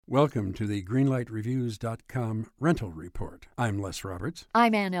Welcome to the GreenlightReviews.com rental report. I'm Les Roberts.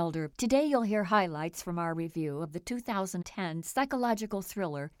 I'm Ann Elder. Today you'll hear highlights from our review of the 2010 psychological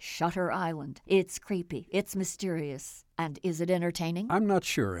thriller Shutter Island. It's creepy, it's mysterious, and is it entertaining? I'm not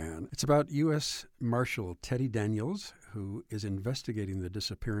sure, Ann. It's about U.S. Marshal Teddy Daniels, who is investigating the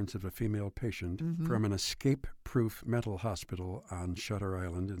disappearance of a female patient from an escape-proof mental hospital on Shutter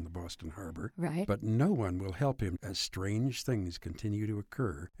Island in the Boston Harbor. Right. But no one will help him as strange things continue to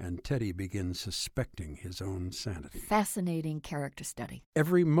occur, and Teddy begins suspecting his own sanity. Fascinating character study.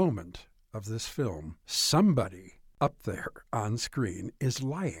 Every moment of this film, somebody up there on screen is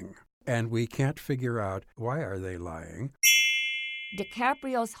lying, and we can't figure out why are they lying.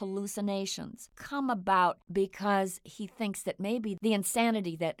 DiCaprio's hallucinations come about because he thinks that maybe the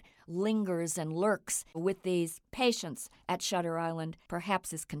insanity that lingers and lurks with these patients at Shutter Island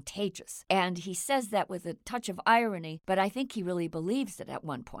perhaps is contagious. And he says that with a touch of irony, but I think he really believes it at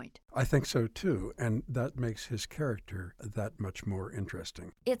one point. I think so too, and that makes his character that much more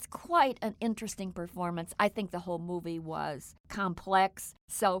interesting. It's quite an interesting performance. I think the whole movie was complex.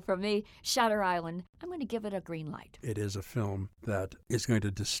 So for me, Shutter Island, I'm going to give it a green light. It is a film that is going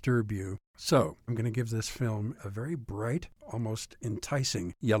to disturb you. So I'm going to give this film a very bright, almost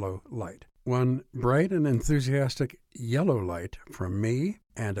enticing yellow light. One bright and enthusiastic yellow light from me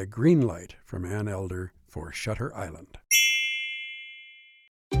and a green light from Ann Elder for Shutter Island.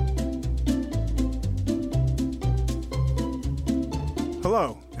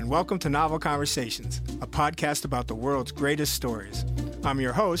 Hello, and welcome to Novel Conversations, a podcast about the world's greatest stories. I'm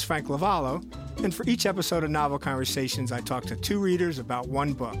your host, Frank Lavallo, and for each episode of Novel Conversations, I talk to two readers about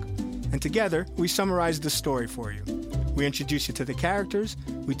one book. And together, we summarize the story for you. We introduce you to the characters,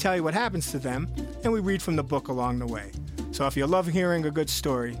 we tell you what happens to them, and we read from the book along the way. So if you love hearing a good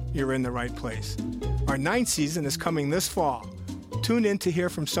story, you're in the right place. Our 9th season is coming this fall. Tune in to hear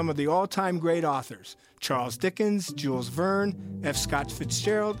from some of the all-time great authors, Charles Dickens, Jules Verne, F. Scott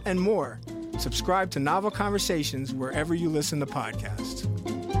Fitzgerald, and more. Subscribe to Novel Conversations wherever you listen to podcasts.